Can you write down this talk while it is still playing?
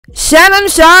Shannon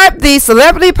Sharpe, the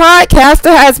celebrity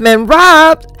podcaster, has been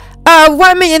robbed of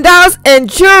 $1 million in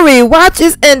jewelry,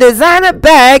 watches, and designer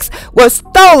bags were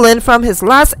stolen from his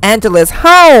Los Angeles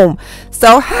home.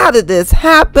 So how did this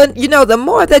happen? You know, the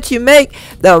more that you make,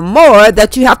 the more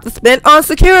that you have to spend on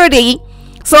security.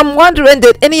 So I'm wondering,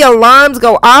 did any alarms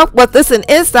go off? Was this an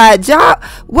inside job?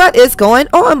 What is going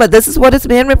on? But this is what is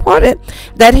being reported,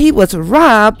 that he was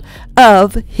robbed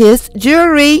of his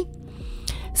jewelry.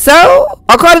 So,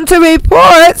 according to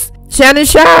reports, Shannon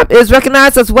Sharpe is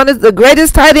recognized as one of the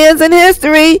greatest tight ends in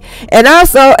history and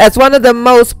also as one of the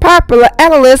most popular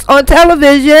analysts on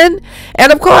television.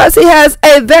 And of course, he has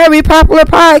a very popular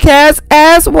podcast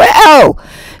as well.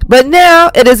 But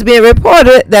now it is being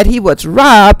reported that he was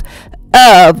robbed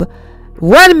of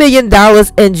 $1 million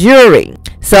in jewelry.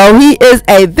 So he is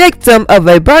a victim of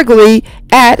a burglary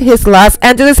at his Los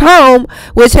Angeles home,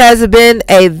 which has been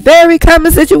a very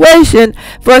common situation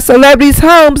for celebrities'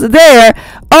 homes there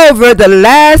over the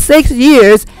last 6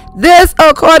 years. This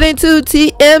according to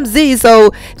TMZ. So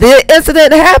the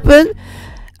incident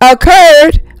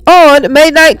occurred on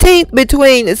May 19th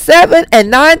between 7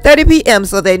 and 9:30 p.m.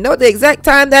 So they know the exact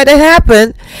time that it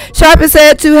happened. Sharpe is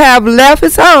said to have left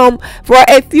his home for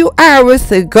a few hours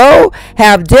to go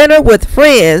have dinner with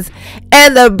friends,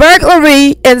 and the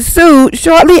burglary ensued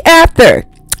shortly after.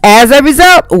 As a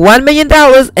result, $1 million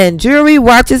in jewelry,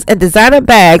 watches, and designer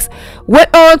bags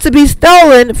went on to be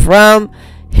stolen from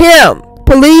him.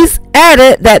 Police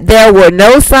added that there were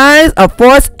no signs of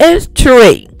forced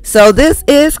entry. So this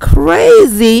is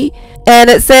crazy.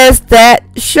 And it says that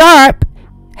Sharpe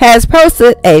has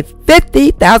posted a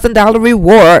 $50,000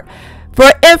 reward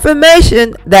for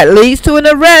information that leads to an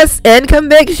arrest and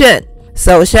conviction.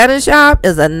 So Shannon Sharpe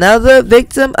is another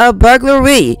victim of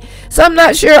burglary. So I'm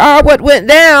not sure all what went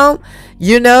down.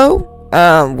 You know,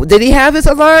 did he have his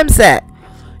alarm set?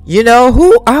 You know,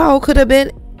 who all could have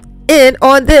been in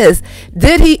on this?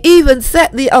 Did he even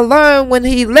set the alarm when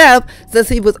he left, since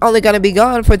he was only going to be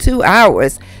gone for 2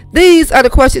 hours? These are the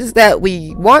questions that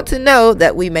we want to know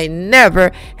that we may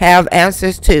never have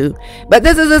answers to. But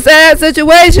this is a sad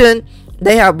situation.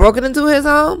 They have broken into his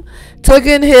home,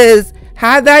 taken his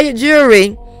high-value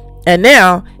jewelry, and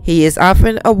now he is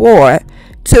offering a reward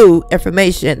to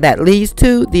information that leads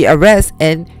to the arrest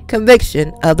and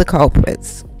conviction of the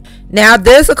culprits. Now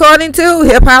this according to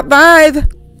Hip Hop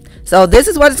Vibe. So this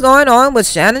is what is going on with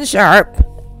Shannon Sharpe.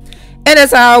 And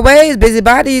as always,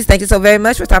 busybodies, thank you so very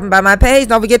much for stopping by my page.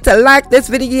 Don't forget to like this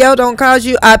video. Don't cost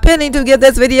you a penny to give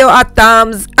this video a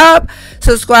thumbs up.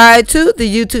 Subscribe to the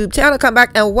YouTube channel. Come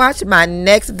back and watch my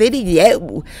next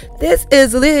video. This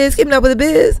is Liz, keeping up with the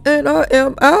biz, and I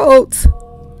am out.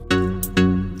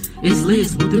 It's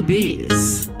Liz with the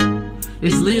biz.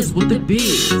 It's Liz with the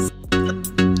biz.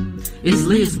 It's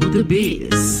Liz with the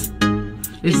biz.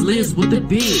 It's Liz with the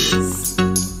biz.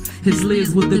 It's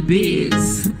Liz with the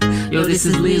biz. Yo, this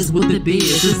is Liz with the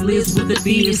biz. It's Liz with the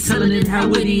biz, telling it how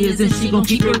it is, and she gon'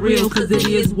 keep it real, cause it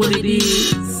is what it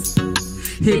is.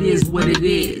 It is what it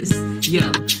is.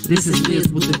 Yo, this is Liz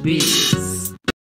with the biz.